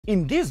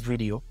In this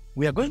video,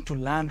 we are going to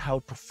learn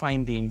how to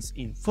find themes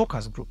in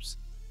focus groups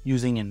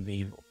using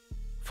NVivo.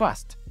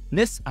 First,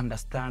 let's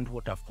understand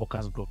what a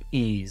focus group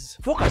is.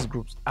 Focus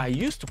groups are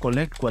used to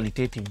collect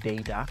qualitative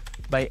data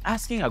by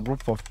asking a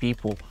group of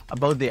people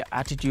about their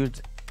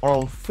attitudes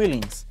or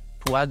feelings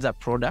towards a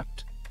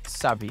product,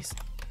 service,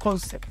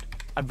 concept,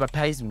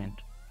 advertisement,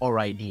 or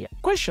idea.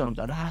 Questions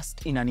are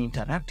asked in an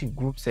interactive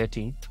group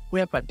setting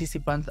where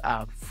participants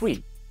are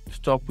free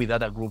to talk with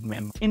other group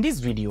members. In this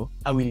video,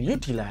 I will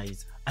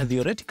utilize a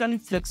theoretically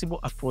flexible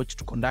approach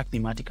to conduct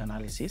thematic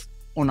analysis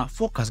on a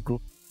focus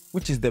group,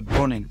 which is the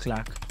Brown and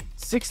Clark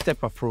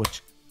 6-step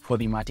approach for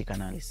thematic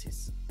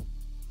analysis.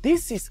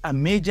 This is a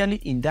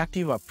majorly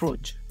inductive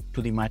approach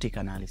to thematic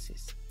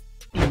analysis.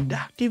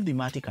 Inductive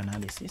thematic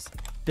analysis,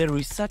 the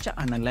researcher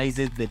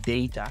analyzes the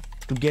data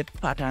to get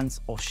patterns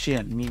of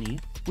shared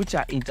meaning, which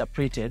are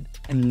interpreted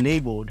and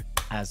labeled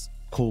as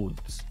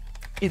codes.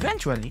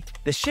 Eventually,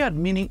 the shared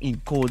meaning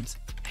in codes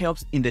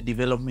helps in the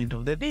development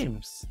of the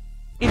themes.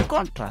 In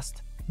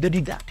contrast, the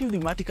deductive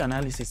thematic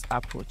analysis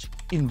approach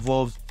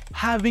involves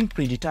having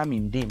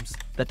predetermined themes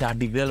that are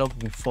developed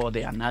before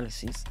the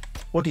analysis,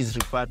 what is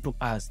referred to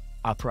as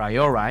a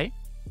priori,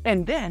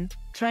 and then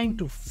trying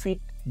to fit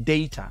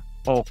data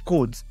or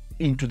codes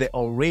into the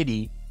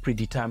already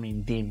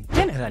predetermined theme.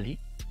 Generally,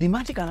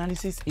 thematic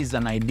analysis is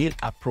an ideal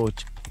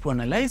approach to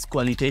analyze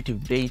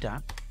qualitative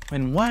data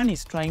when one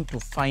is trying to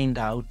find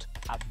out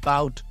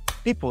about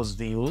people's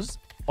views,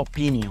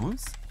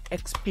 opinions,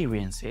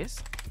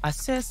 experiences,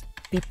 assess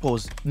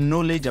people's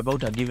knowledge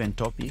about a given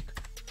topic,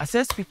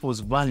 assess people's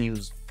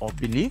values or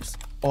beliefs,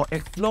 or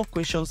explore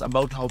questions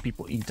about how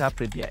people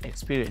interpret their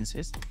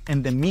experiences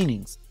and the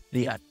meanings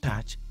they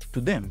attach to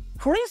them.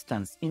 For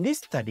instance, in this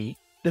study,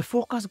 the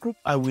focus group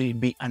I will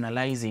be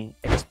analyzing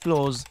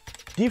explores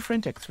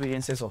different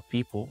experiences of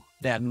people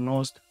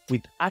diagnosed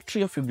with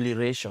atrial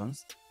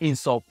fibrillations in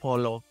Sao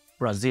Paulo,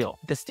 Brazil.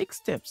 The 6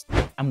 steps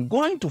I'm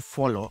going to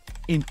follow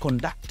in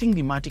conducting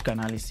thematic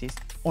analysis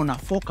on a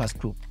focus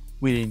group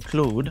will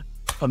include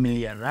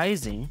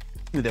familiarizing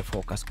with the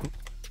focus group.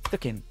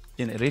 Second,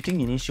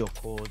 generating initial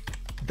code.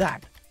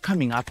 Third,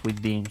 coming up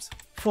with themes.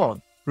 Fourth,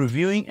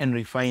 reviewing and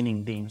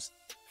refining themes.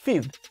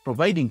 Fifth,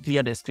 providing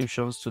clear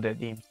descriptions to the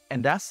themes.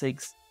 And that's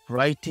 6,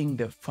 writing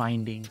the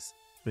findings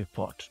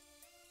report.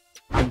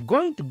 I'm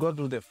going to go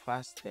through the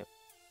first step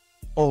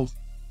of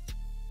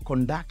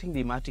conducting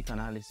thematic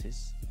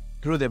analysis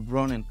through the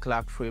Brown and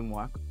Clark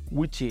framework,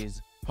 which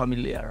is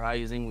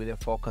familiarizing with a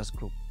focus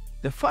group.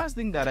 The first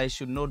thing that I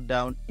should note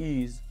down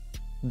is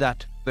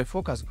that the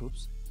focus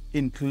groups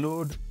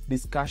include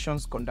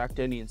discussions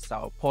conducted in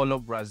Sao Paulo,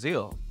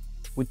 Brazil,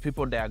 with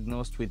people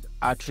diagnosed with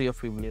atrial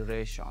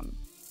fibrillation.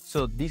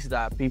 So these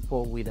are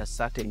people with a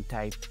certain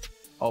type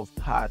of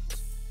heart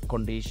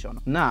condition.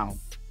 Now,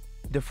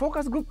 the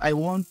focus group I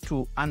want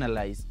to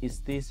analyze is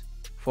this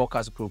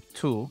focus group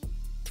 2,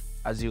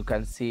 as you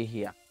can see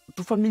here.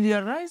 To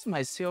familiarize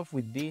myself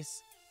with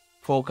this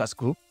focus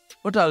group,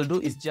 what I'll do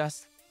is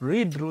just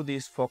read through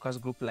this focus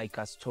group like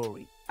a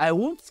story. I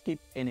won't skip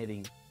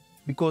anything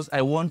because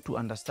I want to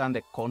understand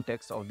the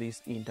context of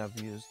these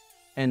interviews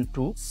and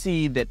to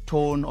see the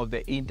tone of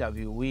the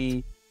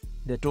interviewee,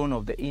 the tone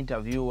of the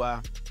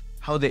interviewer,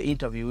 how the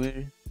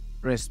interviewee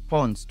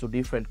responds to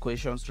different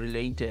questions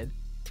related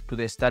to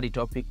the study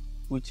topic,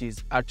 which is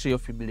atrial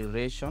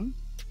fibrillation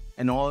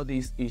and all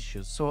these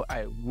issues. So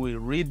I will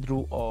read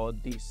through all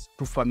this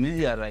to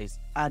familiarize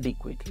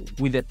adequately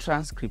with the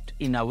transcript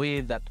in a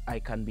way that I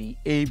can be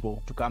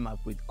able to come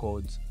up with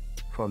codes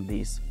from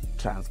this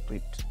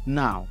transcript.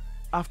 Now,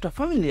 after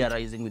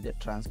familiarizing with the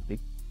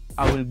transcript,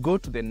 I will go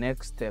to the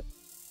next step,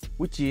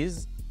 which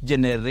is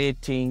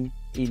generating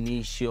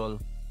initial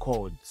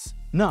codes.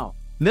 Now,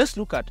 let's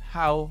look at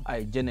how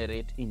I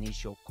generate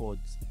initial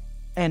codes.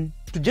 And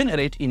to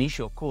generate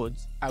initial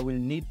codes, I will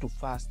need to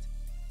first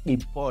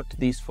import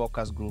this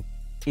focus group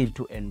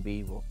into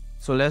NVivo.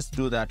 So let's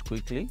do that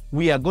quickly.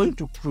 We are going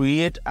to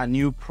create a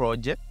new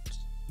project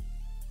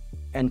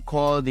and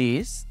call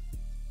this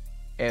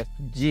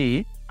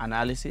FG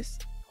analysis,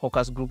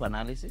 focus group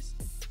analysis.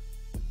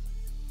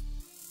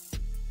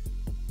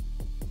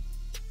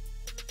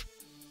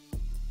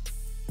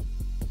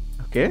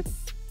 Okay,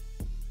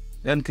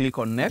 then click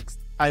on next.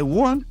 I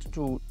want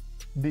to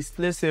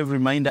display save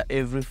reminder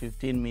every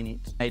 15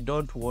 minutes. I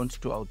don't want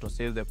to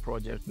autosave the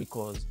project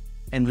because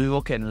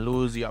NVivo can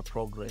lose your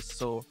progress.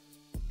 So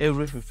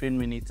every 15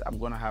 minutes, I'm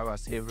going to have a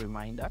save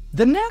reminder.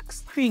 The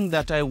next thing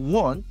that I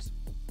want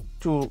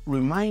to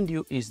remind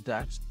you is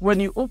that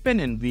when you open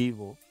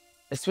NVivo,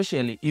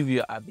 especially if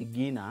you're a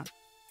beginner,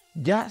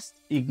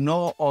 just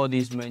ignore all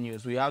these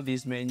menus. We have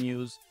these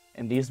menus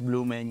and this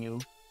blue menu.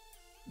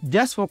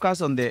 Just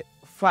focus on the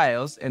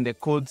files and the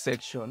code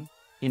section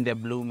in the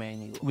blue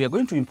menu. We are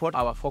going to import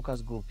our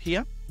focus group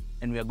here,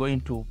 and we are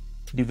going to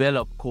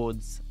develop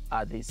codes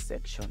at this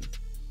section.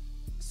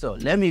 So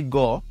let me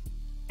go,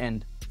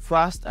 and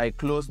first I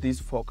close this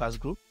focus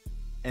group,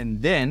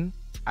 and then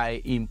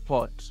I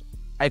import.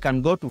 I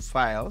can go to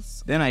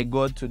files, then I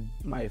go to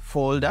my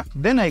folder,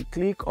 then I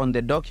click on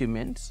the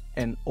documents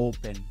and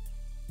open.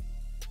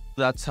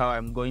 That's how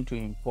I'm going to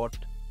import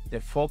the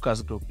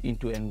focus group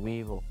into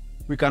NVivo.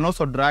 We can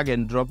also drag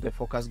and drop the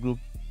focus group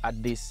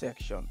at this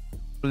section.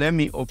 Let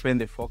me open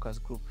the focus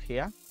group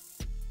here.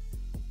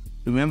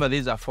 Remember,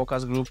 this is a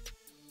focus group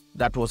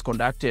that was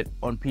conducted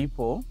on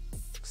people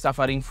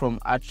suffering from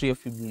atrial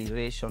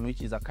fibrillation,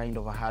 which is a kind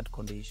of a heart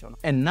condition.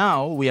 And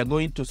now we are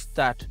going to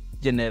start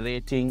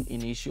generating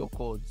initial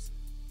codes.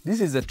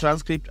 This is the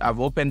transcript. I've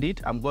opened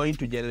it. I'm going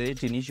to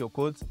generate initial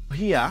codes.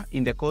 Here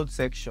in the code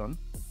section,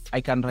 I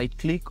can right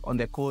click on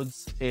the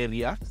codes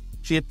area,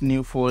 create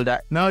new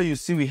folder. Now you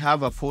see we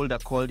have a folder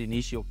called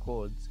initial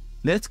codes.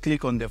 Let's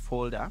click on the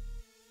folder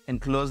and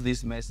close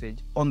this message.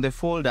 On the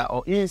folder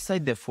or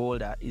inside the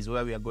folder is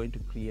where we are going to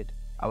create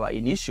our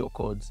initial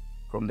codes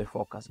from the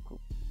focus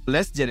group.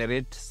 Let's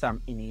generate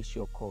some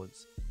initial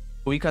codes.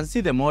 We can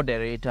see the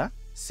moderator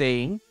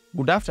saying,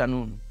 "Good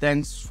afternoon,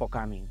 thanks for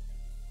coming.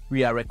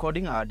 We are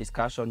recording our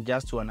discussion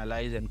just to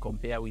analyze and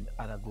compare with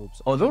other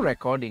groups. Although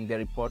recording, the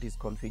report is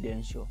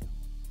confidential.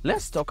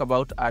 Let's talk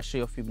about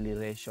atrial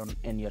fibrillation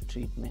and your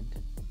treatment.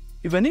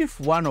 Even if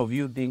one of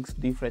you thinks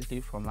differently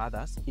from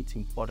others, it's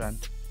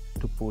important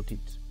to put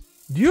it.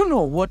 Do you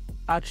know what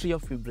atrial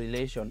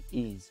fibrillation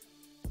is?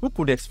 Who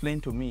could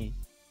explain to me?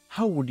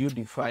 How would you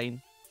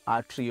define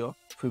atrial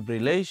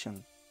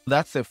fibrillation?"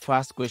 That's the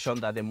first question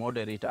that the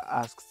moderator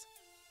asks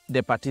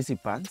the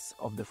participants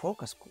of the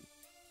focus group.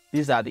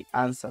 These are the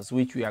answers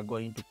which we are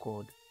going to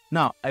code.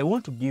 Now, I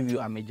want to give you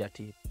a major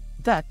tip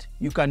that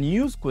you can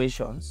use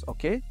questions,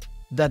 okay,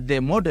 that the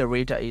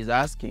moderator is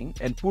asking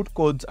and put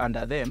codes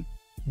under them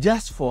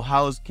just for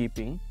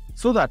housekeeping,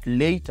 so that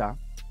later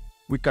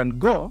we can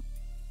go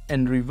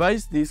and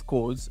revise these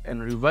codes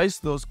and revise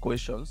those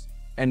questions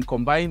and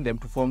combine them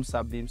to form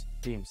sub-themes.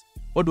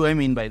 What do I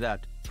mean by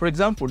that? For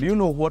example, do you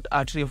know what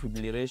atrial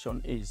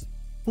fibrillation is?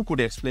 Who could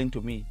explain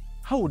to me?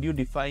 How would you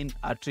define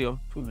atrial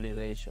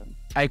fibrillation?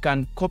 I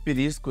can copy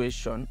this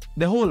question,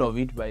 the whole of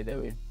it by the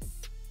way.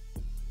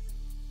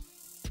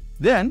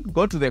 Then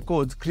go to the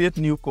codes, create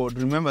new code.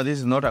 Remember, this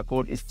is not a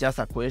code, it's just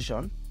a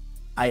question.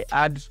 I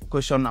add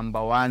question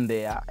number 1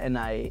 there and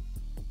I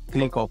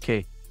click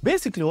OK.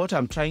 Basically what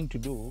I'm trying to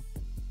do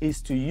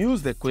is to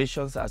use the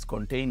questions as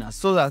containers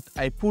so that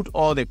I put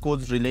all the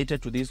codes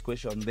related to this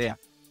question there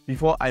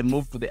before I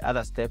move to the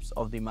other steps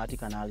of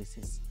thematic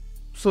analysis.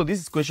 So this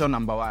is question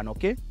number 1,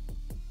 okay?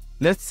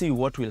 Let's see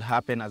what will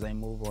happen as I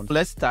move on.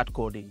 Let's start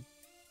coding.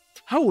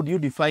 How would you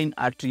define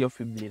atrial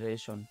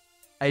fibrillation?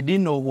 I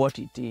didn't know what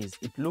it is.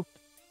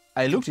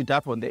 I looked it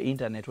up on the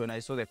internet when I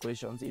saw the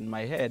questions. In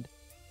my head,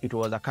 it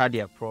was a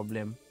cardiac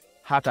problem,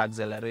 heart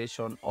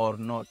acceleration or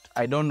not.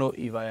 I don't know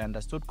if I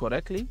understood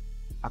correctly,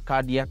 a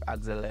cardiac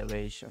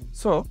acceleration.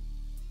 So,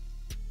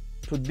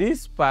 to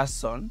this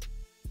person,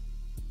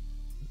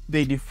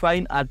 they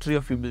define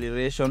atrial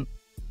fibrillation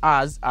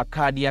as a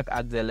cardiac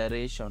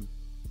acceleration.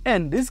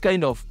 And this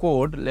kind of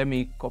code, let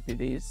me copy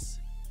this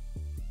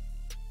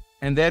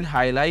and then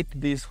highlight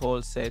this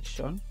whole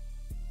section.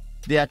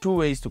 There are 2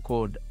 ways to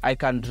code. I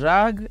can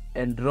drag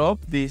and drop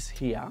this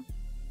here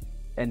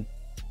and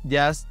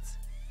just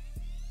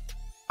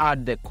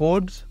add the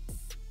code,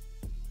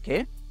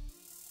 okay?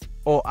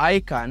 Or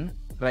I can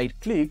right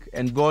click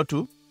and go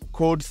to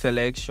code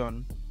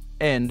selection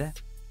and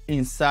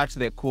insert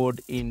the code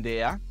in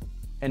there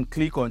and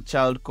click on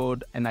child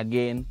code and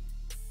again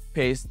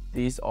paste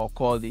this or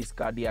call this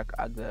cardiac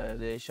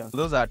acceleration.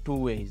 Those are 2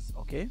 ways,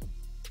 okay?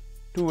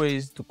 2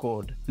 ways to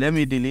code. Let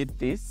me delete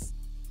this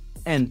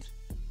and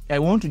I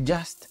want to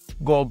just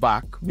go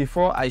back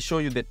before I show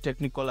you the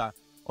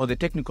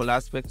technical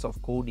aspects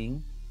of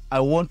coding. I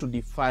want to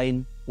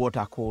define what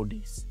a code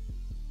is.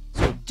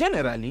 So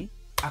generally,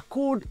 a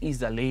code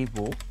is a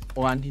label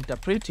or an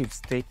interpretive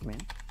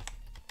statement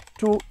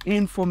to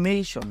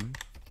information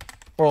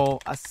or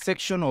a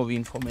section of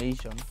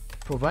information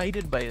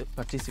provided by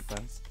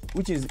participants,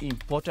 which is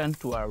important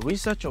to our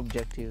research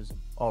objectives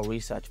or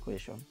research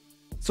question.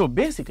 So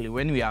basically,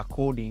 when we are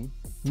coding,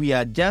 we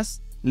are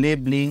just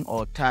labeling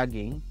or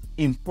tagging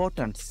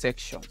important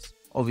sections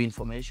of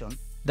information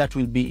that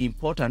will be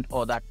important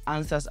or that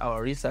answers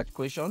our research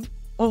question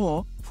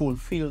or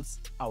fulfills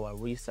our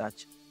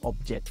research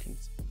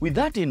objectives. With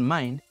that in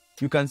mind,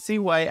 you can see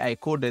why I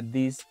coded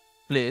this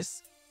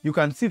place. You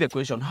can see the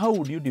question, how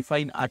would you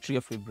define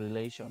atrial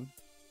fibrillation?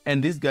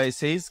 And this guy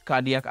says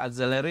cardiac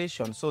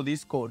acceleration. So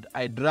this code,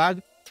 I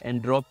drag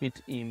and drop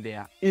it in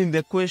there. In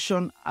the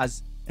question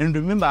and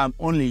remember, I'm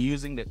only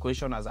using the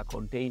question as a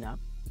container.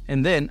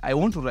 And then I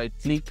want to right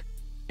click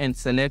and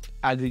select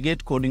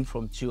aggregate coding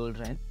from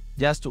children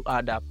just to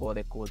add up all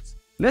the codes.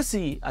 Let's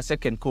see a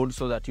second code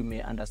so that you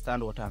may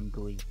understand what I'm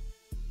doing.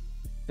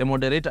 The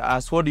moderator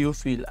asks, what do you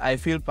feel? I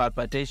feel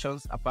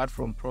palpitations. Apart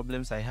from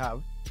problems I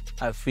have,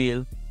 I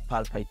feel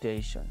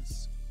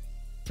palpitations.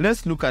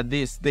 Let's look at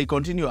this. They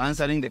continue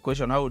answering the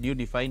question, how would you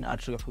define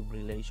atrial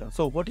fibrillation?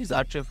 So what is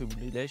atrial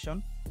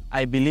fibrillation?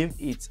 I believe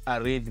it's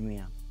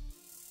arrhythmia.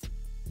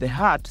 The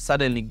heart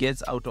suddenly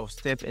gets out of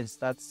step and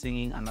starts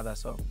singing another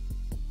song.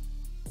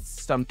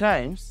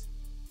 Sometimes,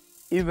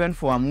 even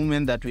for a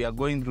moment that we are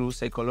going through,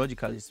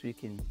 psychologically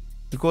speaking,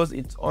 because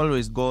it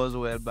always goes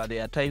well, but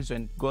there are times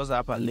when it goes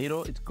up a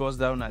little, it goes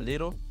down a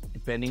little,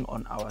 depending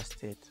on our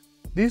state.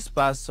 This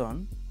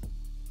person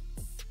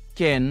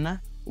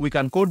we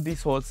can code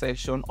this whole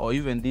section or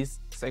even this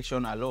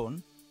section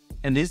alone,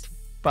 and this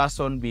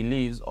person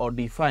believes or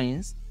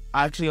defines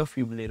atrial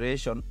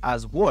fibrillation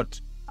as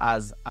what?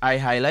 As I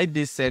highlight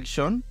this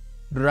section,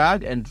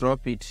 drag and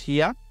drop it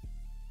here,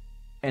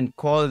 and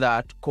call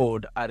that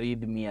code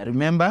arrhythmia.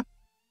 Remember,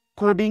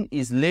 coding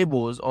is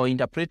labels or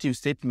interpretive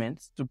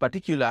statements to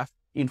particular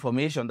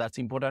information that's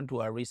important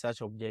to our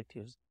research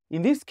objectives.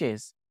 In this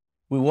case,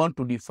 we want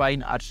to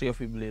define atrial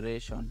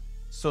fibrillation.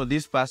 So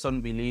this person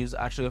believes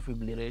atrial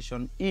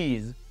fibrillation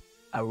is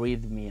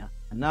arrhythmia.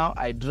 Now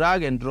I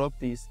drag and drop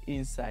this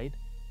inside,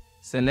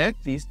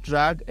 select this,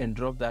 drag and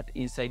drop that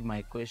inside my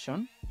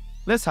equation.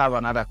 Let's have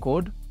another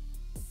code.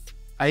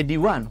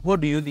 ID1,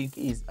 what do you think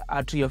is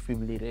atrial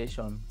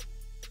fibrillation?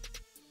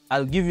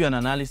 I'll give you an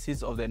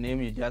analysis of the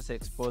name you just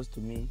exposed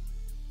to me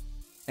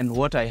and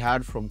what I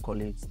heard from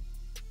colleagues.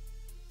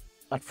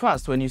 At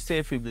first, when you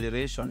say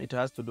fibrillation, it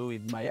has to do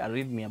with my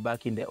arrhythmia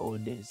back in the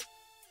old days.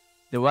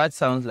 The word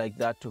sounds like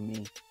that to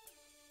me.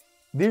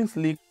 This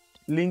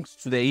links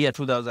to the year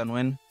 2000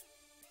 when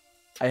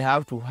I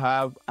have to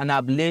have an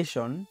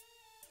ablation.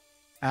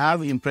 I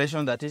have the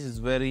impression that this is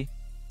very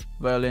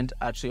violent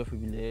atrial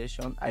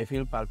fibrillation. I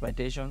feel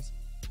palpitations.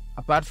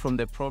 Apart from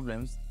the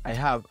problems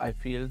I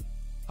feel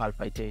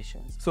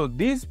palpitations. So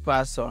this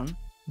person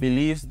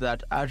believes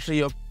that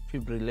atrial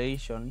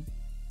fibrillation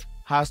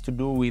has to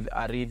do with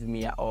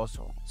arrhythmia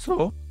also.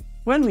 So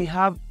when we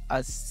have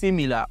a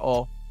similar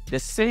or the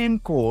same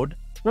code,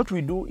 what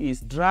we do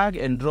is drag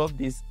and drop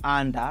this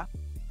under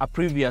a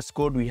previous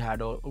code we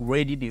had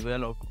already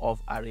developed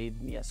of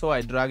arrhythmia. So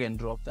I drag and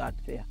drop that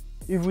there.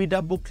 If we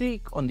double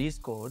click on this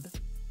code,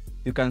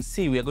 you can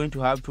see we are going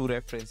to have two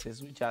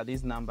references, which are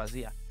these numbers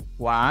here.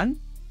 1,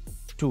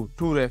 2,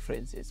 two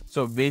references.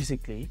 So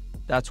basically,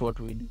 that's what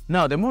we do.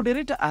 Now, the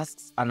moderator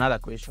asks another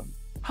question.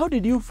 How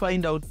did you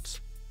find out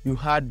you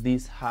had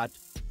this heart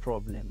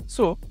problem?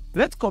 So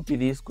let's copy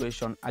this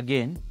question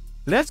again.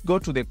 Let's go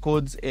to the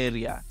codes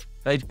area,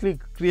 right click,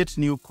 create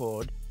new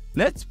code.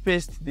 Let's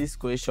paste this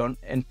question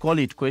and call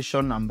it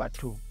question number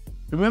 2.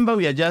 Remember,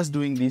 we are just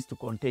doing this to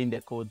contain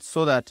the code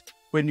so that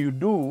when you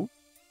do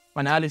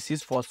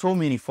analysis for so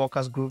many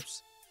focus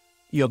groups,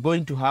 you're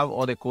going to have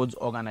all the codes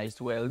organized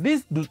well.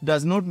 This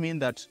does not mean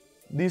that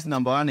these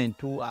number 1 and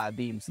 2 are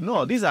themes.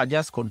 No, these are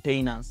just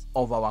containers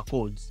of our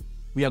codes.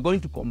 We are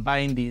going to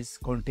combine these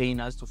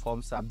containers to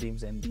form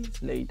subthemes and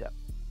themes later.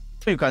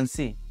 So you can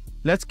see,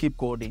 let's keep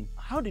coding.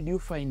 How did you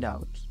find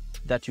out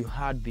that you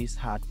had this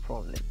heart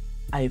problem?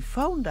 I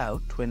found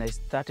out when I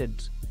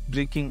started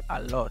drinking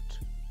a lot,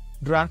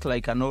 drank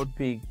like an old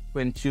pig.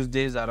 When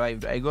Tuesdays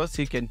arrived, I got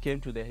sick and came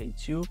to the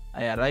HU.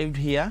 I arrived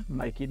here,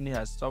 my kidney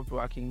has stopped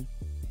working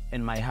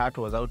and my heart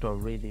was out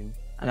of rhythm.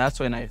 And that's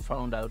when I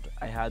found out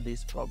I had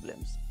these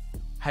problems.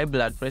 High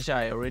blood pressure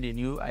I already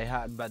knew I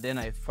had, but then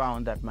I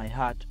found that my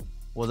heart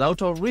was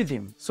out of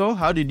rhythm. So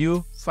how did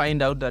you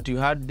find out that you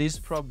had this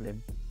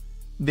problem?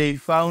 They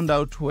found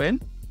out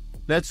when,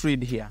 let's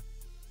read here.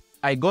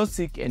 I got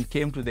sick and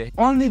came to the,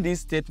 only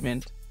this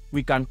statement,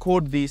 we can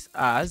code this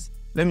as,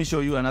 let me show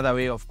you another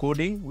way of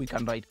coding. We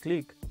can right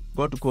click,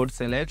 go to code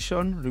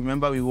selection.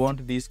 Remember, we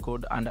want this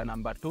code under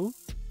number 2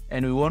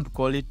 and we want to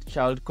call it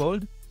child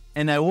code.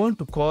 And I want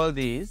to call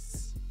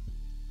this,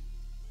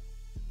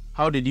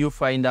 how did you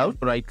find out?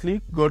 Right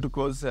click, go to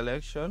code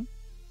selection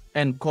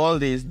and call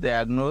this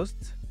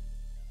diagnosed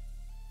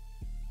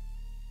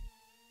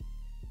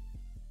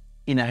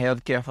in a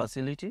healthcare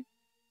facility.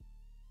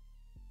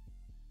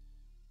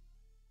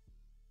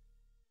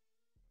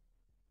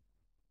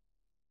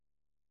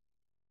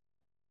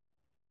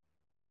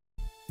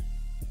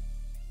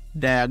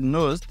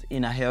 Diagnosed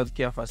in a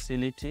healthcare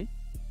facility.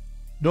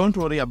 Don't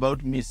worry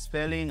about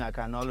misspelling. I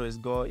can always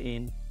go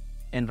in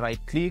and right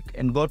click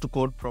and go to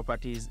code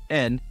properties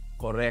and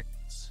correct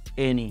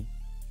any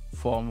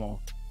form of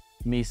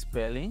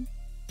misspelling.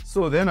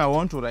 So then I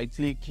want to right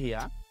click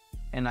here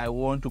and I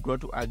want to go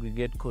to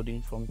aggregate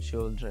coding from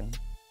children.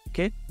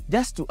 Okay,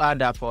 just to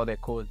add up all the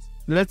codes.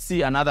 Let's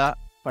see another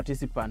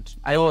participant.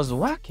 I was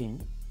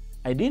working,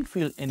 I didn't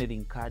feel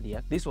anything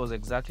cardiac. This was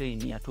exactly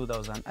in year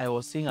 2000. I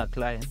was seeing a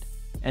client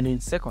and in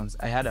seconds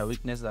I had a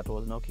weakness that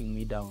was knocking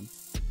me down.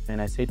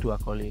 And I said to a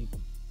colleague,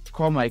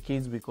 call my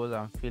kids because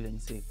I'm feeling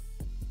sick.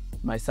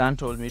 My son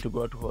told me to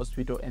go to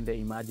hospital in the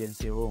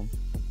emergency room.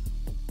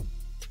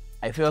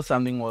 I felt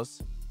something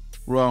was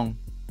wrong.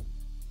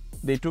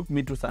 They took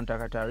me to Santa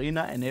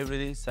Catarina and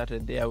everything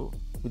started there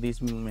with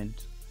this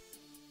movement.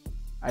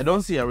 I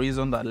don't see a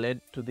reason that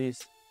led to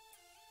this.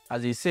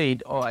 As he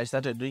said, oh, I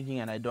started drinking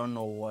and I don't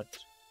know what.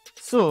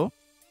 So,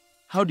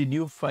 how did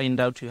you find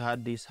out you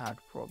had this heart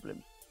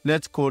problem?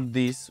 Let's code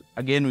this.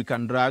 Again, we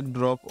can drag,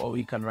 drop, or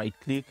we can right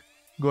click,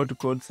 go to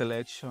code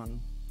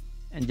selection,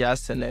 and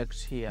just select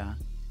here.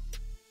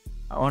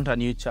 I want a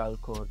new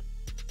child code.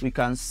 We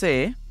can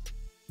say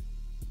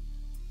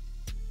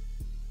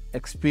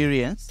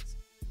experienced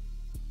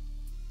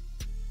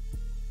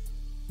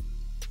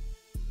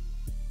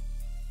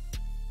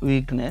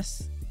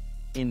weakness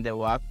in the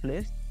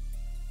workplace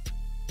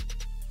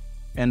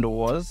and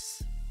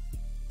was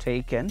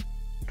taken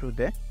to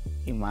the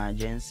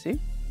emergency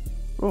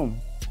room.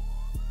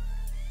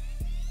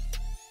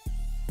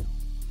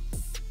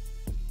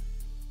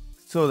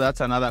 So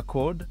that's another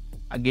code.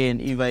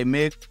 Again, if I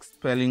make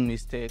spelling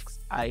mistakes,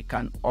 I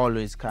can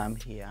always come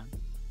here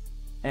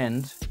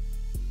and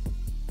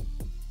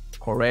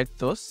correct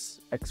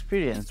those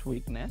experienced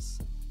weakness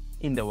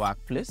in the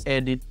workplace.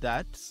 Edit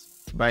that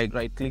by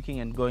right-clicking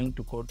and going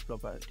to code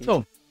properties.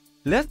 So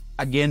let's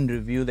again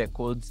review the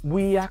codes.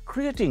 We are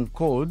creating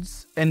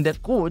codes, and the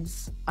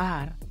codes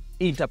are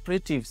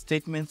interpretive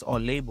statements or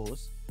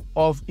labels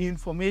of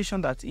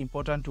information that's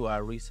important to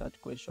our research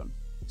question.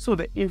 So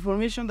the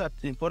information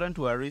that's important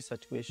to our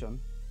research question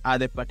are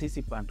the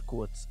participant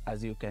codes,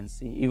 as you can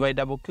see. If I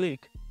double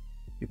click,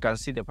 you can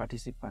see the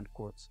participant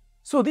codes.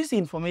 So this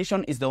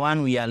information is the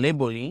one we are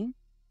labeling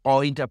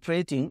or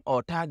interpreting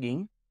or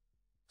tagging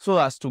so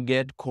as to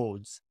get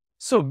codes.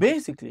 So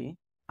basically,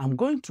 I'm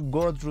going to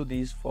go through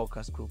this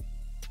focus group.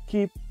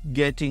 Keep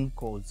getting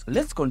codes.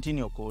 Let's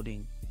continue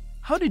coding.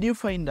 How did you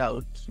find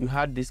out you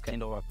had this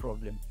kind of a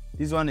problem?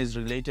 This one is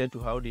related to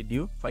how did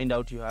you find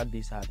out you had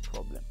this hard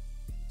problem.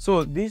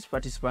 So this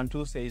participant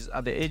 2 says,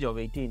 at the age of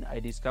 18,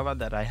 I discovered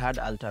that I had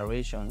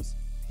alterations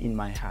in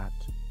my heart.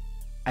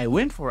 I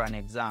went for an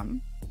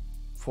exam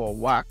for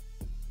work,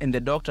 and the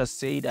doctor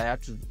said I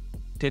had to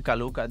take a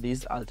look at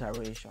this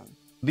alteration.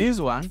 This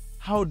one,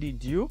 how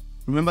did you?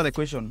 Remember the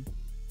question.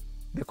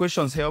 The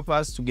questions help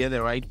us to get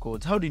the right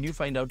codes. How did you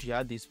find out you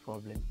had this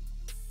problem?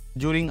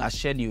 During a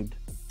scheduled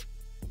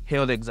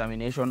health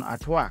examination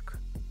at work.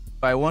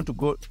 I want to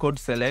go code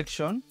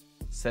selection,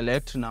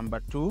 select number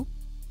 2,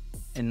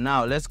 and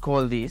now let's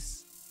call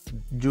this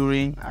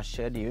during a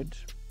scheduled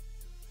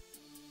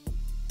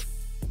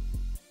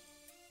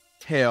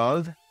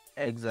health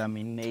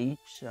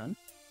examination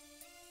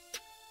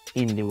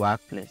in the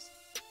workplace.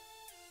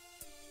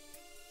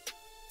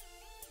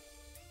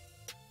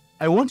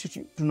 I want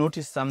you to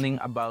notice something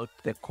about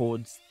the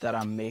codes that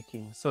I'm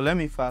making. So let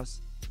me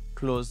first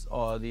close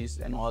all these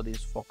and all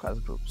these focus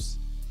groups.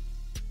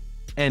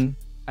 And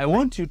I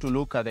want you to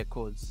look at the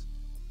codes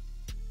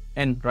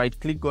and right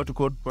click, go to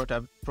code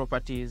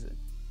properties,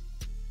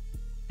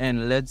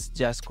 and let's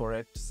just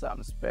correct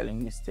some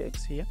spelling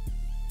mistakes here.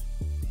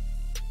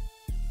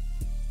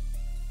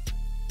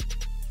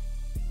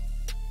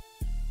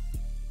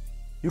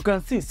 You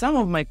can see some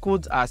of my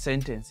codes are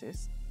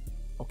sentences,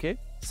 okay?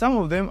 Some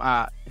of them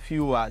are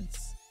few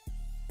words.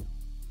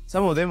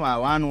 Some of them are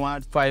 1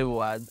 word, 5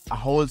 words, a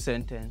whole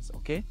sentence,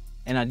 okay?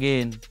 And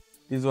again,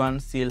 this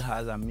one still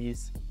has a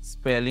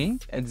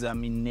misspelling,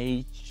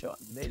 examination.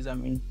 There is a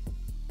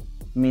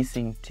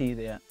missing T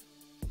there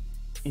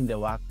in the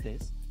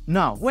workplace.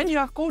 Now, when you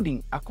are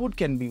coding, a code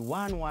can be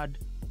 1 word,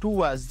 2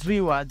 words,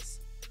 3 words.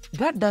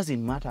 That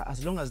doesn't matter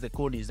as long as the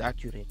code is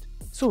accurate.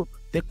 So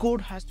the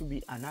code has to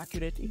be an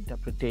accurate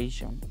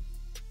interpretation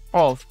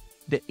of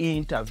the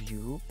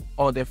interview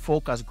or the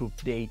focus group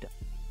data.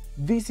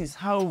 This is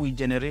how we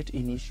generate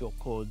initial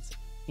codes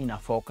in a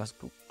focus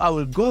group. I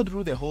will go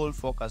through the whole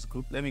focus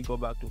group. Let me go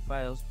back to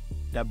files,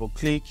 double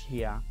click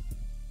here.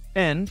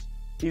 And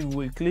if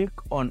we click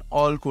on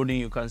all coding,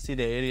 you can see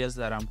the areas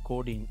that I'm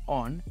coding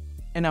on.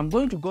 And I'm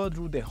going to go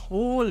through the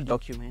whole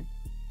document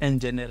and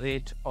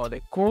generate all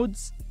the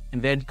codes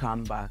and then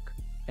come back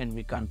and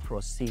we can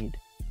proceed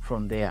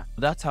from there.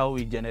 That's how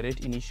we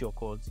generate initial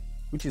codes,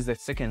 which is the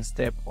second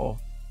step of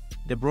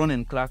the Brown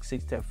and Clark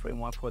 6-step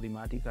framework for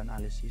thematic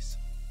analysis,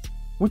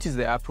 which is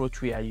the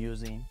approach we are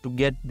using to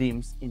get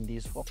themes in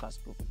this focus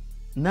group.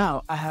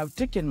 Now, I have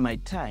taken my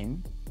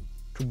time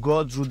to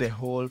go through the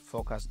whole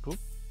focus group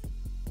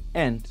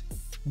and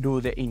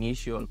do the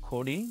initial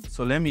coding.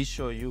 So let me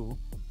show you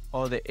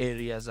all the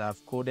areas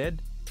I've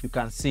coded. You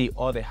can see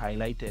all the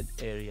highlighted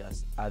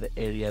areas are the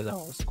areas I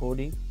was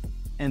coding,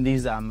 and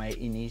these are my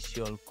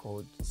initial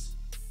codes.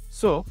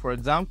 So, for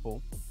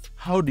example,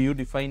 how do you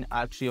define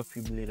atrial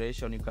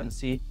fibrillation? You can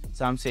see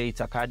some say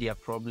it's a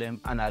cardiac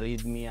problem, an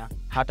arrhythmia,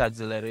 heart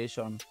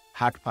acceleration,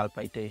 heart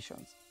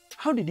palpitations.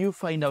 How did you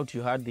find out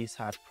you had this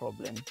heart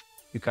problem?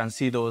 You can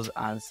see those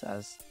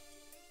answers.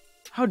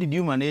 How did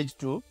you manage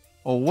to,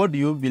 or what do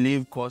you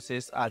believe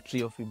causes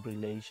atrial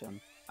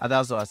fibrillation?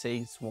 Others are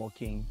saying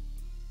smoking,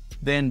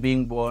 then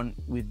being born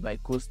with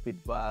bicuspid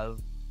valve,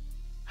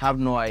 have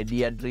no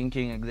idea,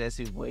 drinking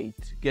excessive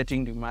weight,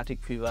 getting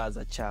rheumatic fever as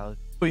a child.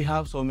 We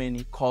have so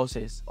many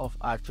causes of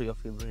atrial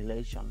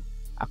fibrillation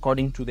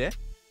according to the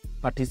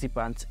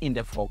participants in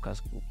the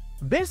focus group.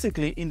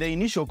 Basically, in the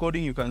initial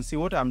coding, you can see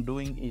what I'm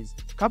doing is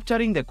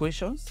capturing the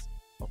questions,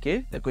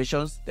 okay? The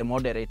questions the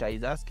moderator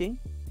is asking,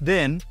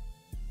 then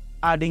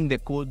adding the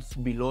codes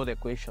below the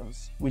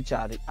questions, which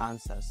are the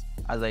answers,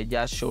 as I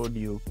just showed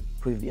you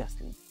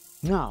previously.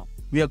 Now,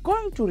 we are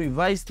going to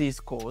revise these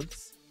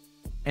codes,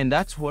 and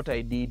that's what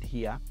I did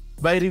here.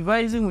 By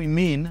revising, we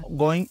mean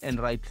going and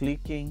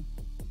right-clicking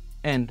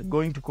and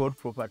going to code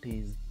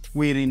properties.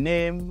 We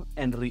rename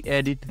and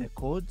re-edit the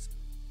codes,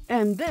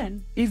 and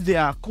then if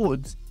there are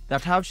codes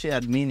that have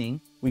shared meaning,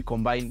 we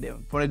combine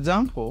them. For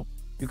example,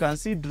 you can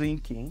see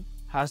drinking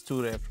has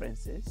two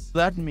references.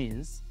 That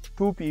means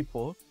two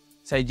people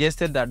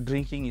suggested that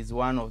drinking is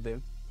one of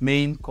the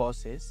main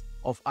causes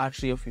of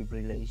atrial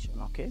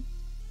fibrillation, okay?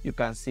 You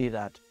can see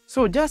that.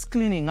 So just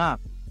cleaning up,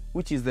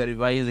 which is the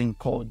revising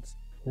codes.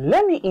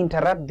 Let me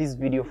interrupt this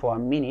video for a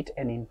minute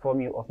and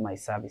inform you of my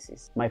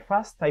services. My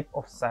first type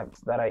of service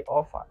that I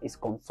offer is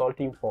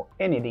consulting for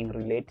anything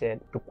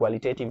related to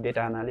qualitative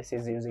data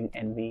analysis using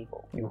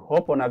NVivo. You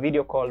hop on a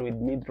video call with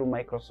me through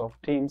Microsoft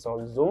Teams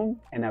or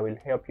Zoom, and I will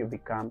help you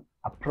become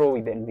a pro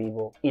with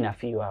NVivo in a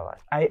few hours.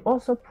 I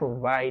also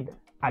provide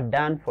a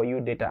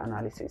done-for-you data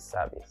analysis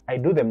service. I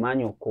do the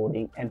manual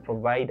coding and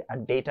provide a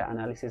data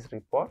analysis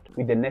report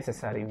with the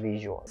necessary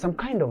visuals. Some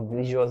kind of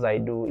visuals I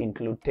do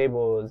include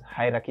tables,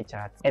 hierarchy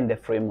charts, and the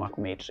framework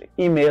matrix.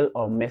 Email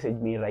or message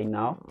me right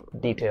now,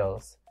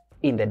 details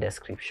in the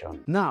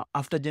description. Now,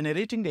 after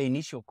generating the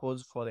initial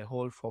codes for the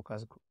whole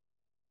focus group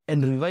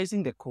and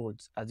revising the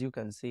codes, as you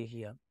can see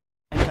here,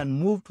 I can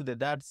move to the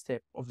third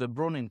step of the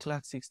Brown and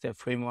Clark 6-step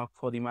framework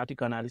for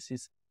thematic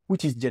analysis,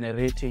 which is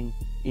generating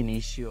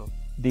initial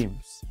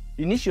themes.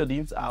 Initial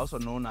themes are also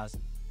known as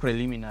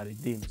preliminary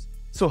themes.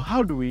 So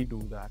how do we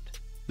do that?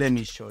 Let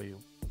me show you.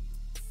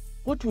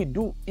 What we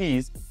do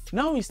is,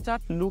 now we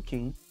start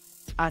looking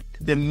at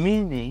the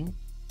meaning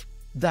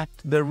that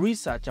the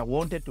researcher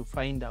wanted to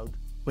find out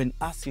when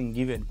asking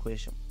given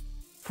question.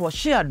 For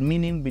shared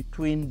meaning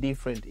between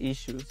different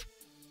issues,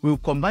 we'll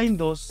combine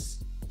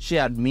those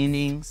shared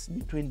meanings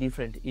between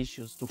different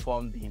issues to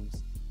form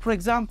themes. For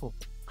example,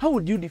 how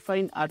would you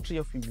define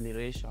atrial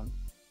fibrillation?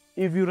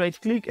 If you right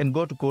click and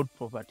go to code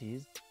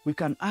properties, we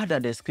can add a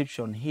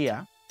description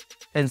here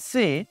and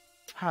say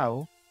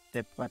how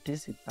the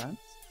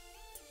participants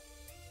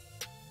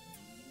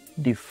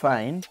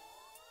define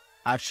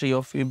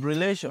atrial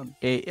fibrillation,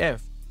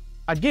 AF.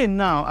 Again,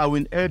 now I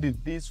will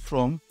edit this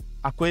from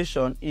a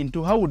question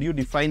into how would you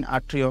define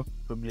atrial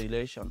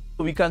fibrillation.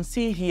 So we can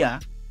see here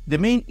the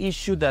main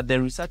issue that the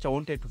researcher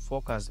wanted to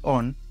focus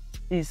on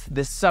is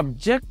the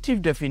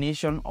subjective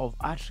definition of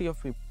atrial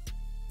fibrillation.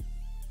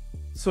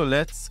 So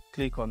let's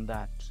click on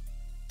that.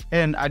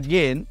 And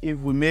again, if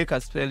we make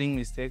a spelling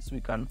mistakes, we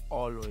can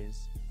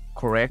always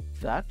correct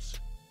that.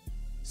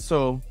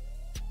 So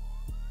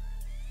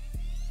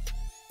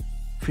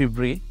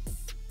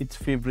it's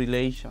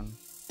fibrillation.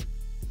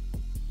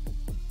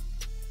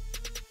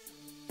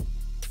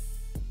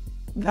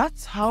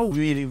 That's how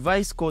we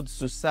revise codes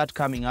to start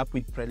coming up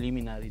with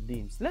preliminary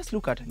themes. Let's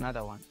look at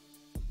another one.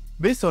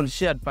 Based on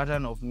shared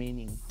pattern of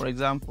meaning, for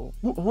example,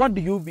 what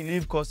do you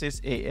believe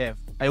causes AF?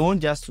 I want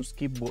just to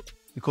skip both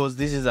because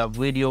this is a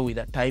video with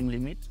a time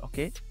limit,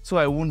 okay? So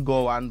I won't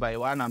go one by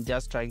one. I'm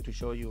just trying to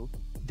show you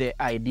the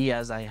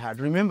ideas I had.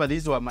 Remember,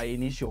 these were my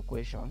initial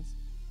questions,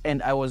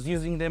 and I was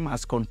using them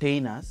as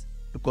containers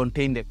to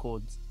contain the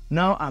codes.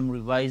 Now I'm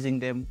revising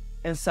them,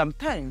 and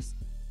sometimes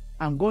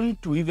I'm going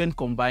to even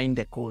combine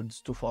the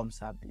codes to form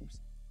subthemes.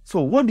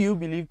 So what do you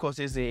believe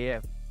causes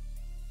AF?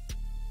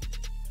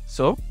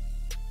 So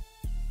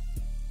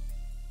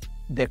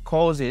the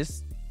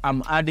causes,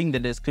 I'm adding the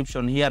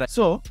description here.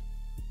 So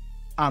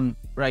I'm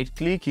right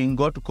clicking,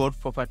 go to code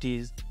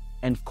properties,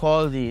 and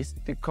call this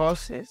the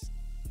causes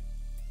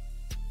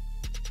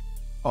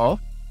of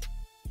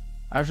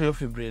atrial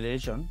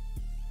fibrillation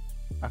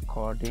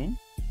according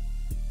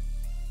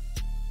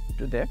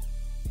to the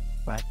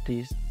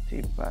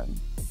participant.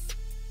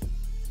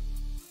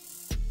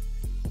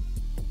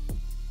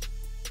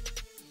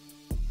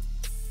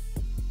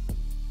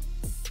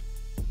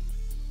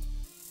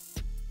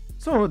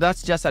 So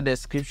that's just a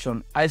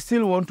description. I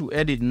still want to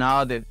edit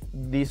now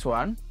this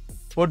one.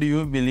 What do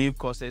you believe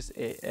causes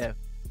AF?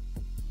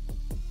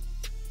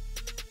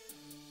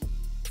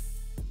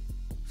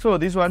 So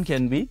this one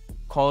can be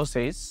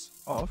causes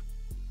of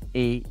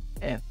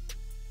AF.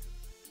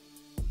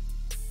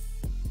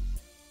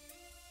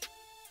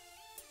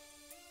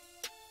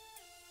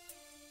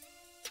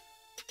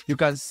 You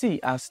can see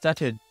I've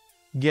started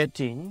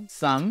getting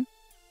some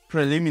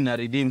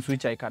preliminary themes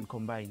which I can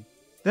combine.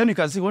 Then you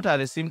can see what are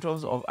the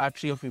symptoms of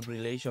atrial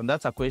fibrillation.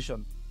 That's a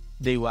question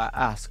they were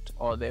asked,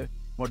 or the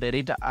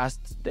moderator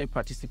asked the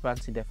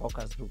participants in the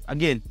focus group.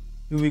 Again,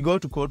 if we go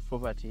to code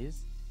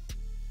properties,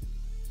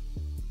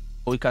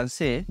 we can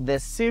say the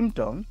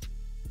symptoms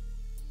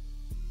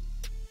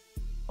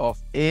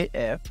of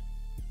AF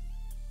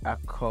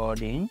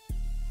according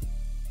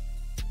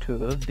to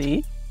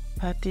the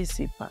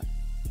participant.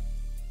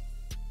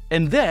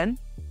 And then,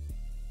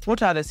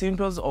 what are the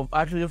symptoms of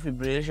atrial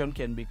fibrillation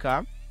can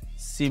become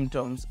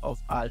symptoms of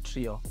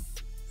atrial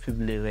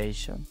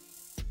fibrillation.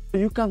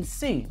 You can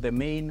see the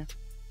main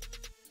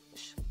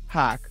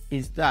hack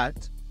is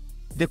that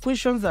the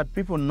questions that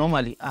people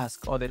normally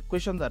ask, or the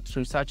questions that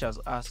researchers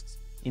ask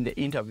in the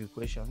interview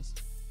questions,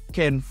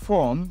 can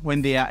form,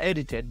 when they are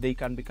edited, they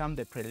can become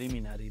the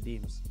preliminary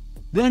themes.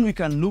 Then we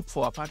can look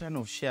for a pattern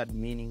of shared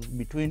meaning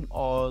between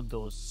all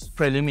those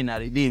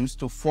preliminary themes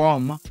to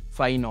form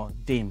final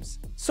themes.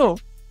 So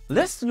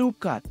let's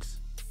look at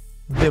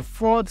the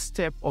fourth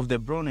step of the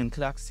Brown and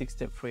Clark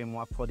 6-step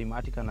framework for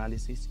thematic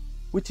analysis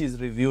which is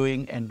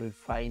reviewing and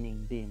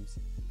refining themes.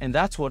 And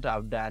that's what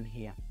I've done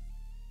here.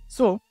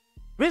 So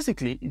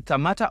basically, it's a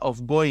matter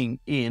of going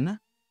in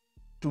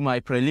to my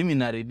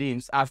preliminary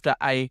themes after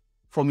I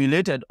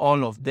formulated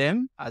all of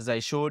them, as I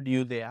showed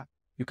you there.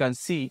 You can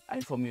see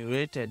I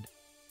formulated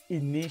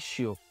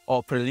initial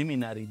or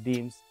preliminary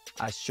themes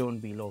as shown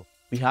below.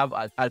 We have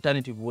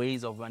alternative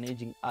ways of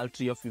managing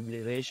atrial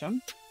fibrillation.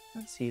 You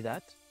can see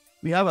that.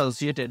 We have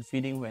associated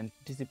feeling when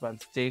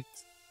participants take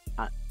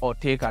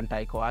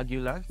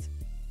anticoagulants.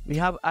 We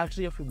have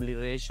atrial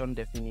fibrillation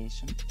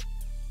definition,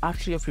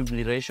 atrial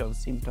fibrillation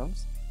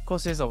symptoms,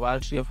 causes of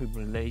atrial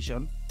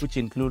fibrillation, which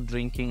include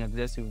drinking,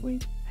 excessive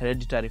weight,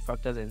 hereditary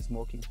factors, and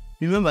smoking.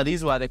 Remember,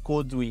 these were the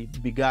codes we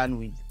began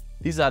with.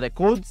 These are the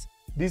codes.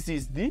 This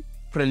is the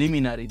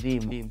preliminary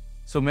theme.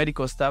 So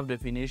medical staff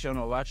definition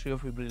of atrial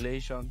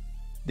fibrillation.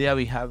 There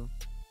we have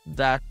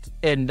that,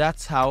 and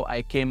that's how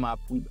I came up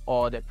with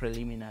all the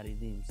preliminary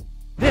themes.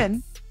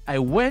 Then I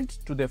went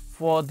to the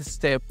fourth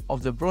step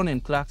of the Brown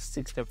and Clark's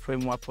 6-step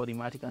framework for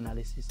thematic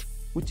analysis,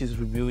 which is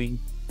reviewing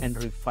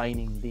and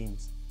refining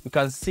themes. You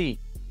can see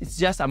it's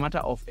just a matter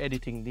of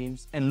editing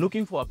themes and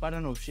looking for a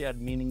pattern of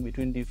shared meaning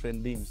between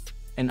different themes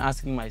and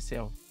asking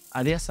myself,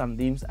 are there some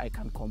themes I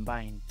can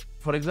combine?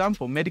 For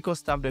example, medical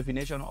staff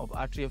definition of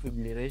atrial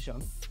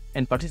fibrillation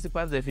and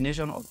participants'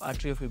 definition of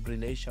atrial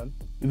fibrillation.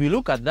 If we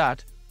look at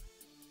that,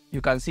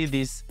 you can see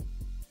this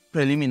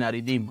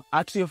preliminary theme,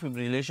 atrial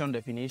fibrillation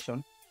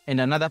definition, and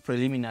another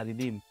preliminary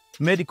theme,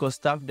 medical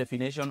staff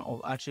definition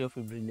of atrial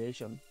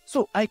fibrillation.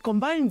 So I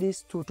combine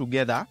these two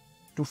together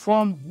to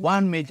form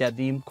one major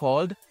theme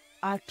called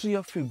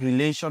atrial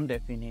fibrillation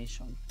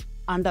definition.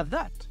 Under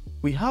that,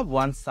 we have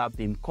one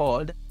sub-theme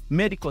called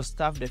medical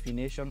staff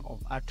definition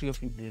of atrial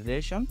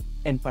fibrillation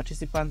and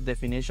participants'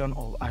 definition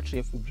of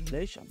atrial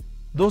fibrillation.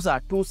 Those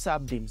are two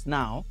sub-themes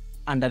now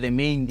under the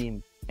main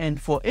theme. And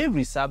for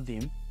every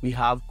sub-theme, we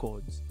have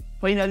codes.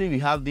 Finally, we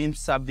have theme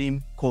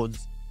sub-theme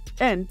codes.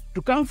 And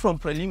to come from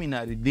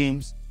preliminary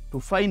themes to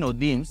final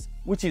themes,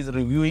 which is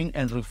reviewing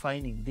and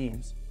refining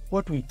themes,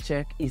 what we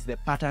check is the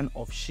pattern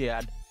of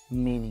shared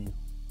meaning.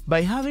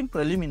 By having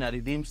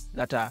preliminary themes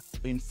that are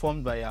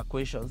informed by our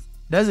questions,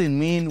 doesn't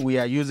mean we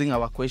are using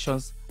our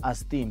questions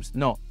as themes.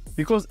 No,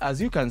 because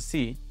as you can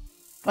see,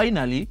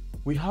 finally,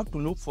 we have to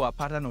look for a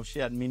pattern of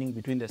shared meaning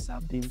between the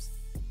sub-themes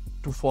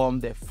to form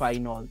the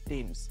final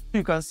themes.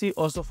 You can see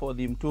also for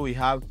theme 2, we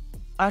have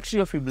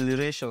atrial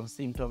fibrillation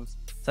symptoms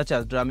such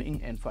as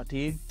drumming and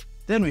fatigue.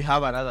 Then we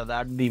have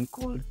another theme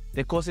called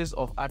the causes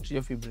of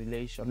atrial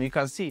fibrillation. You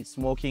can see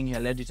smoking,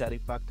 hereditary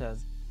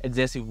factors,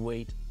 excessive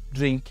weight,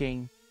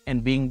 drinking,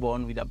 and being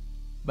born with a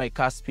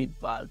bicuspid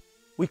valve.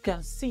 We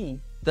can see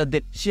that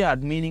the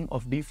shared meaning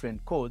of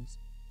different codes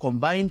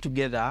combine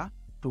together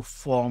to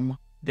form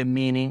the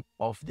meaning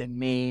of the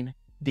main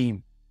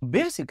theme.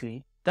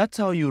 Basically, that's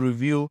how you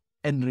review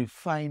and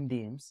refine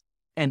themes,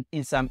 and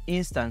in some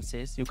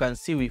instances, you can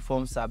see we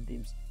form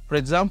sub-themes. For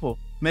example,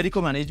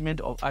 medical management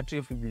of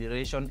atrial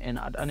fibrillation and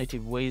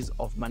alternative ways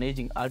of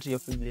managing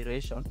atrial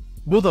fibrillation.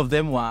 Both of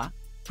them were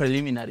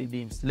preliminary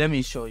themes. Let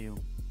me show you.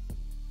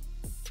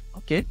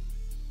 Okay,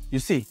 you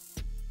see,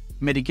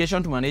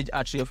 medication to manage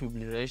atrial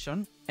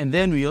fibrillation, and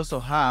then we also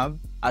have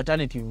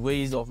alternative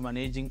ways of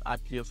managing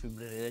atrial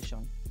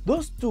fibrillation.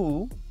 Those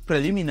two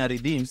preliminary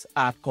themes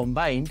are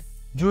combined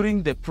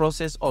during the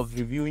process of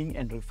reviewing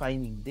and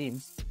refining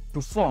themes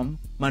to form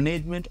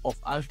management of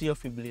atrial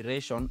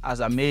fibrillation as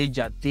a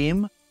major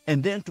theme,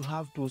 and then to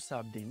have two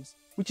sub-themes,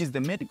 which is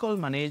the medical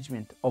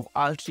management of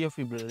atrial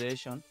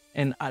fibrillation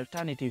and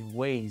alternative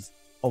ways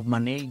of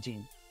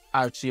managing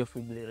atrial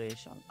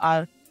fibrillation.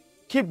 I'll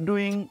keep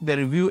doing the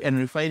review and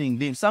refining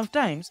themes.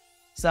 Sometimes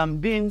some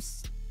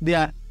themes,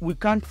 we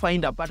can't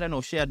find a pattern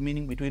of shared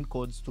meaning between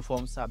codes to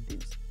form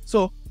sub-themes.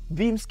 So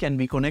themes can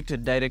be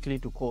connected directly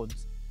to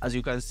codes. As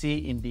you can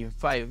see in theme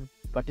 5,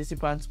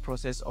 participants'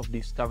 process of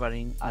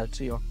discovering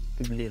atrial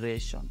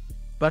fibrillation.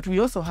 But we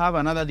also have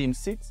another theme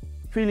 6,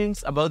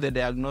 feelings about the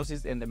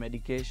diagnosis and the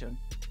medication.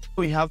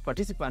 We have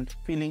participant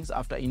feelings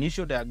after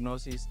initial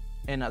diagnosis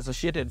and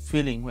associated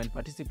feeling when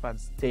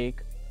participants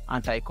take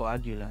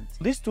anticoagulants.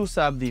 These two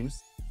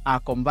sub-themes are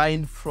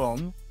combined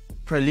from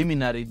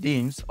preliminary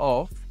themes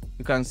of,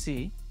 you can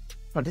see,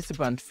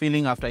 participant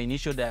feeling after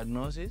initial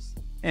diagnosis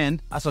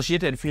and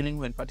associated feeling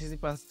when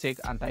participants take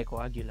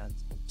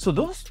anticoagulants. So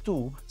those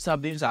two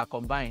sub-themes are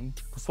combined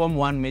to form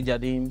one major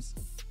themes,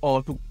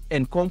 or to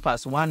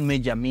encompass one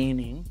major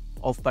meaning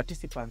of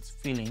participants'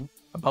 feeling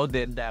about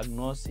their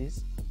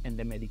diagnosis and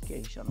the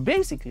medication.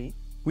 Basically,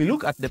 we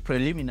look at the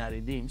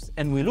preliminary themes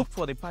and we look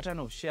for the pattern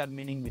of shared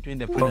meaning between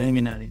the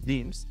preliminary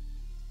themes.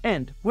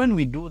 And when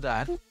we do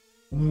that,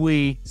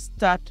 we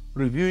start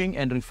reviewing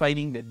and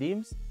refining the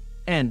themes,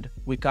 and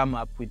we come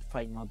up with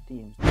final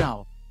themes.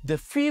 Now, the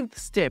fifth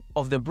step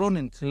of the Brown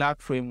and Clark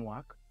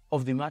framework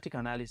of thematic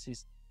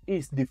analysis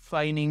is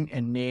defining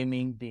and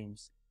naming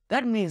themes.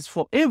 That means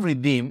for every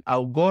theme,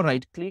 I'll go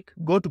right-click,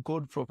 go to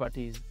code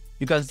properties.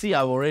 You can see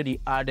I've already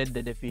added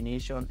the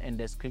definition and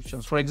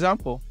descriptions. For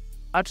example,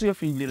 atrial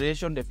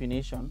fibrillation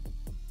definition.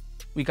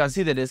 we can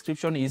see the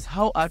description is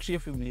how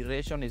atrial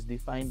fibrillation is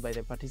defined by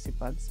the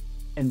participants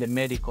and the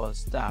medical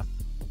staff.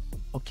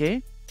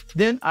 Okay,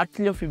 then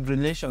atrial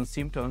fibrillation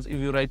symptoms. If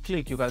you right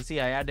click, you can see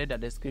I added a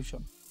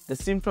description. The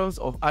symptoms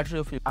of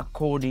atrial fibrillation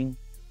according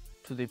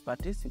to the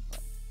participant.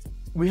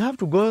 We have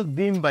to go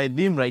theme by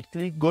theme, right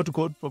click, go to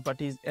code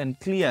properties, and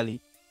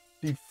clearly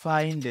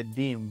define the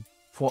theme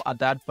for a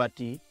third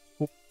party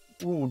who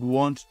would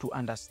want to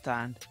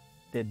understand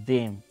the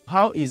theme.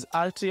 How is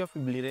atrial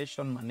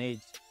fibrillation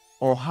managed,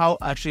 or how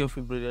atrial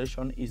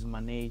fibrillation is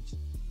managed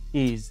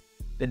is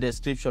the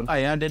description.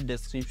 I added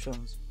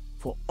descriptions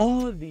for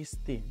all these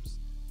themes.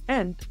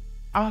 And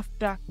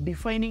after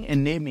defining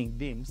and naming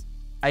themes,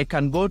 I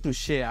can go to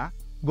share,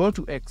 go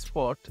to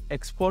export,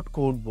 export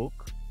codebook,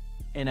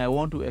 and I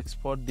want to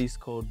export this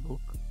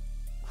codebook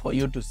for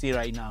you to see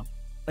right now.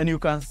 And you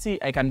can see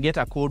I can get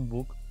a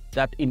codebook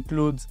that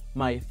includes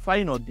my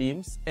final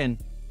themes and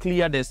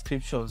clear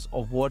descriptions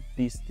of what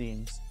these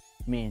themes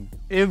mean.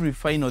 Every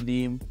final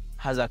theme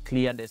has a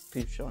clear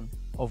description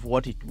of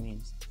what it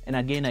means. And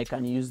again, I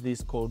can use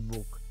this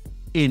codebook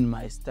in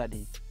my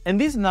study.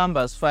 And these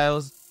numbers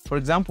files, for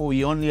example,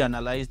 we only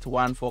analyzed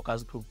one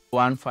focus group,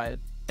 one file.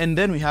 And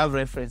then we have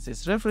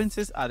references.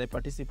 References are the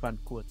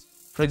participant quotes.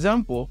 For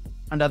example,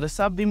 under the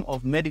subtheme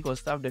of medical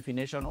staff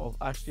definition of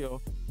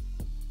atrial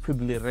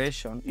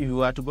fibrillation, if you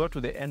were to go to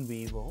the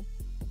NVivo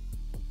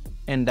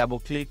and double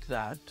click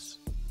that,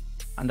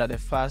 under the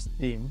first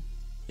theme,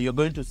 you're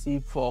going to see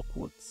 4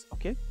 quotes,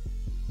 okay?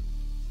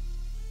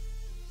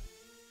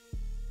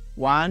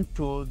 1,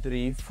 2,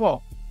 3,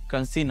 4. You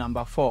can see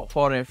number 4,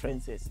 4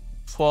 references,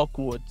 4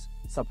 quotes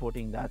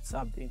supporting that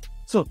subtheme.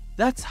 So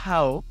that's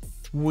how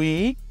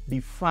we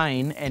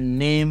define and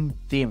name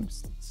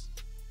themes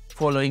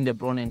following the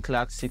Brown and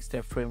Clark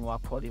 6-step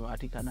framework for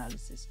thematic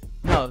analysis.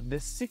 Now, the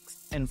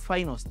 6th and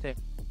final step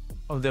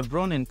of the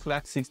Brown and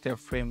Clark 6-step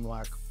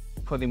framework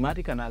for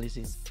thematic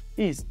analysis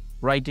is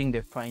writing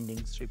the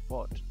findings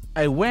report.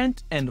 I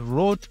went and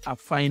wrote a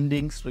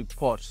findings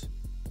report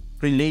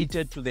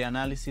related to the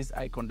analysis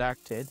I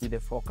conducted with the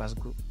focus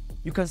group.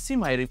 You can see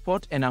my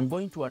report, and I'm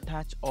going to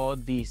attach all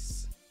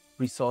these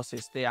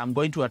resources there. I'm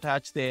going to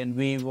attach the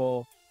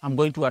NVivo, I'm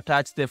going to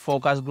attach the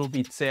focus group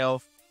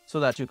itself so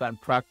that you can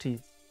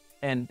practice.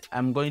 And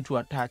I'm going to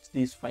attach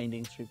this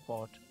findings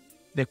report,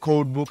 the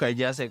code book I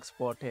just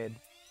exported,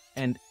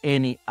 and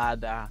any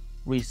other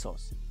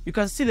resource. You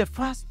can see the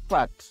first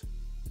part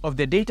of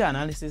the data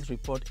analysis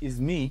report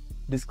is me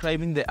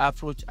describing the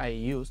approach I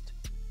used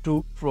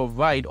to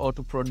provide or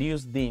to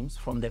produce themes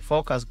from the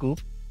focus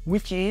group,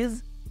 which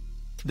is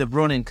the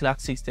Brown and Clark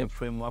 6-step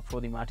framework for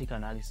thematic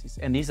analysis.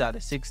 And these are the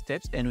 6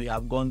 steps, and we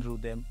have gone through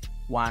them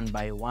one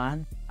by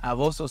one. I've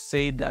also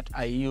said that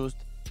I used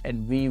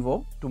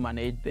NVivo to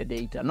manage the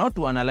data, not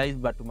to analyze,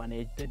 but to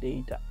manage the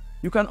data.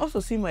 You can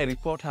also see my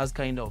report has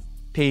kind of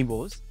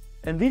tables,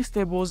 and these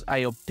tables I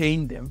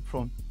obtained them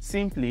from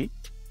simply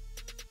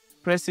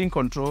pressing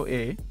Ctrl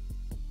A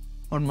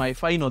on my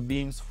final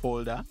themes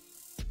folder,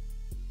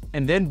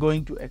 and then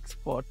going to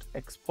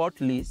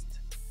export list,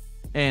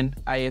 and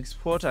I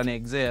export an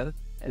Excel.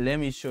 And let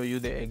me show you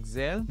the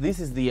Excel. This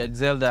is the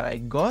Excel that I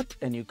got,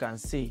 and you can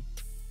see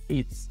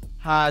it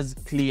has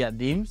clear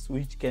themes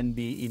which can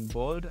be in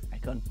bold. I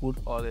can put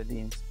all the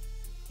themes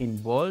in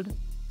bold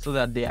so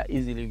that they are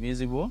easily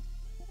visible.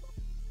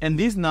 And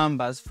these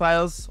numbers,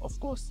 files, of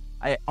course,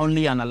 I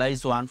only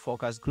analyzed one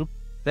focus group.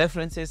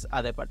 References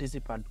are the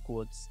participant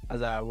quotes,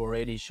 as I have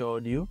already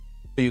showed you.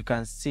 So you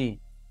can see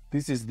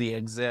this is the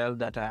Excel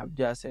that I have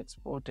just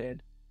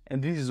exported,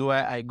 and this is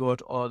where I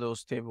got all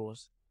those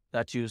tables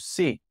that you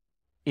see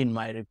in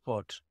my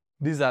report.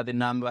 These are the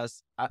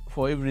numbers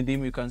for every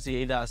theme. You can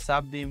see either a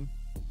sub-theme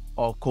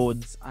or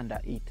codes under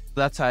it.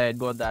 That's how I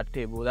got that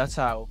table. That's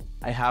how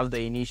I have the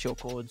initial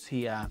codes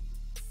here.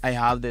 I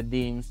have the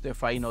themes, the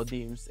final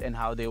themes, and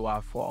how they were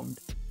formed.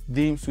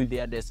 Themes with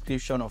their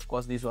description. Of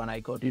course, this one I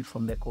got it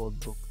from the code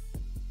book.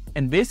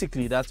 And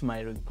basically, that's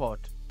my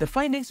report. The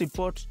findings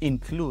report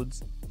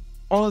includes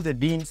all the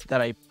themes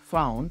that I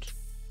found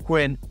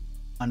when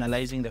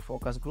analyzing the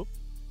focus group,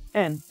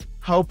 and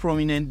how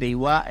prominent they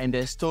were, and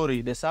the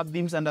story, the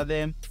sub-themes under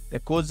them, the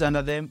codes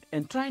under them,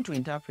 and trying to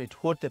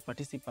interpret what the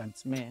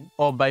participants meant,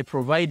 or by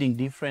providing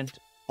different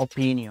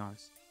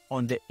opinions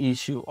on the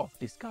issue of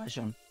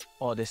discussion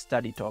or the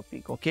study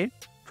topic, okay?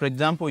 For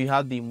example, you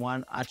have theme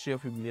 1, atrial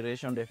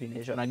fibrillation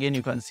definition. Again,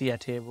 you can see a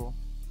table,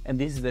 and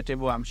this is the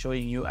table I'm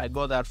showing you. I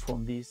got that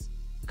from this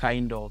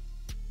kind of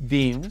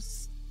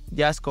themes,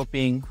 just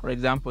copying, for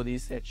example,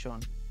 this section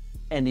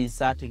and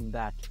inserting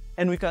that.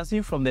 And we can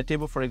see from the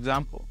table, for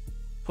example,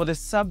 for the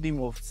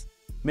sub-theme of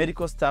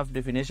medical staff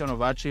definition of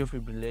atrial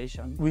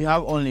fibrillation, we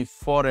have only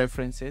 4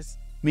 references,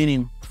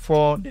 meaning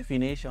 4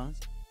 definitions,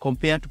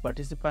 compared to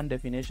participant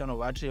definition of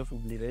atrial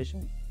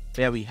fibrillation,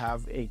 where we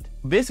have 8.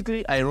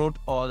 Basically, I wrote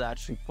all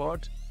that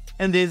report,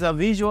 and there's a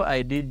visual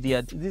I did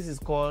there. This is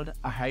called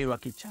a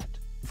hierarchy chart.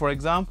 For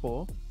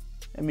example,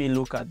 let me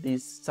look at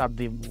this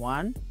sub-theme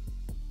 1.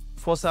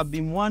 For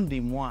sub-theme 1,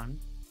 theme 1,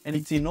 and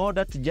it's in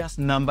order to just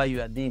number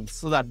your themes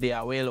so that they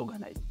are well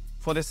organized.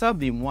 For the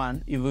sub-theme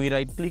 1, if we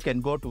right-click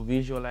and go to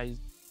Visualize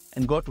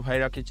and go to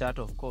Hierarchy Chart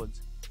of Codes,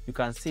 you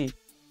can see,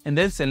 and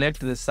then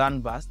select the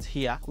Sunburst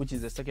here, which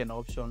is the second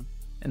option,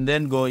 and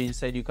then go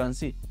inside. You can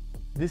see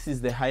this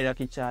is the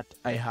hierarchy chart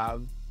I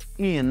have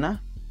in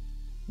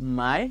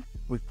my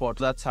report.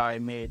 That's how I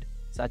made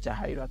such a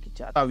hierarchy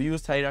chart. I've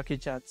used hierarchy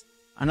charts.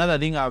 Another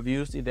thing I've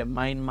used is the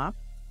mind map.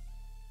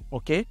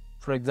 Okay,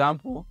 for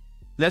example,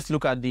 let's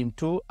look at theme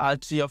 2,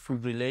 atrial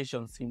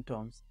fibrillation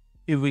symptoms.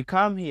 If we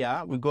come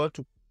here, we go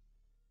to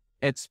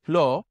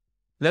explore,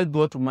 let's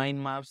go to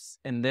mind maps,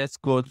 and let's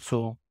go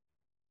to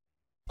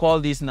call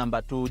this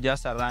number 2,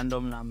 just a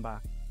random number.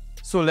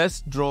 So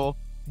let's draw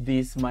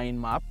this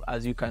mind map,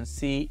 as you can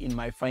see in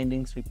my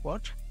findings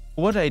report.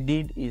 What I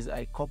did is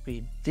I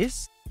copied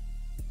this,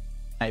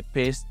 I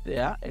paste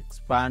there,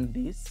 expand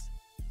this,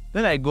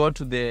 then I go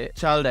to the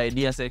child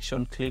idea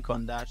section, click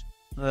on that,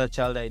 another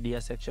child idea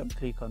section,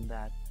 click on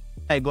that.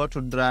 I go to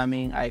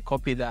drumming, I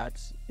copy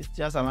that. It's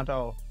just a matter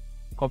of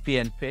copy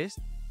and paste.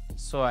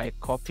 So I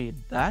copied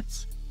that.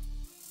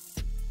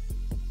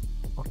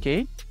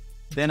 Okay,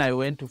 then I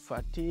went to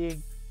fatigue,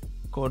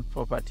 code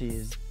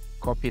properties,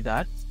 copy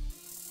that.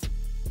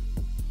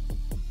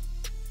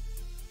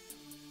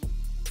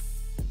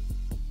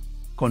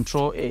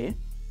 Control A,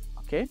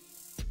 okay?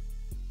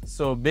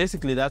 So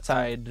basically that's how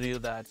I drew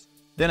that.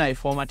 Then I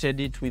formatted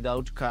it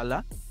without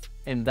color,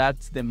 and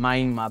that's the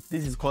mind map.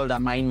 This is called a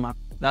mind map.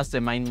 That's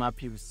the mind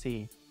map you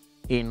see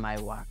in my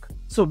work.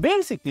 So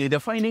basically the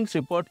findings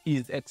report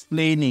is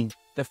explaining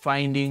the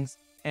findings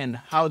and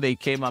how they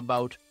came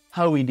about,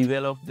 how we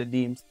developed the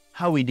themes,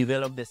 how we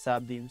developed the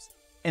sub-themes,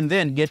 and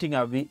then getting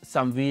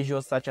some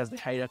visuals such as the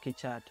hierarchy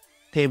chart,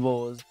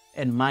 tables,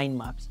 and mind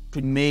maps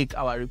to make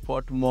our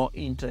report more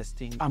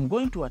interesting. I'm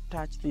going to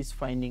attach this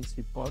findings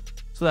report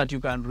so that you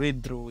can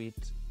read through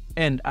it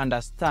and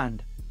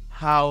understand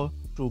how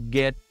to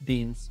get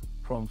themes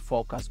from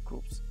focus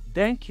groups.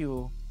 Thank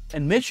you,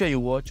 and make sure you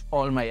watch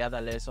all my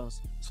other lessons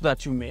so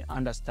that you may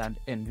understand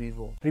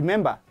NVivo.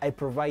 Remember, I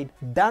provide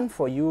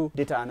done-for-you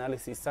data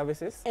analysis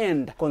services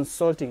and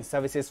consulting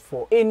services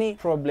for any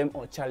problem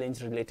or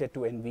challenge related to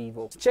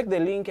NVivo. Check the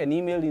link and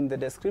email in the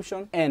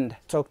description and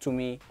talk to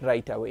me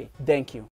right away. Thank you.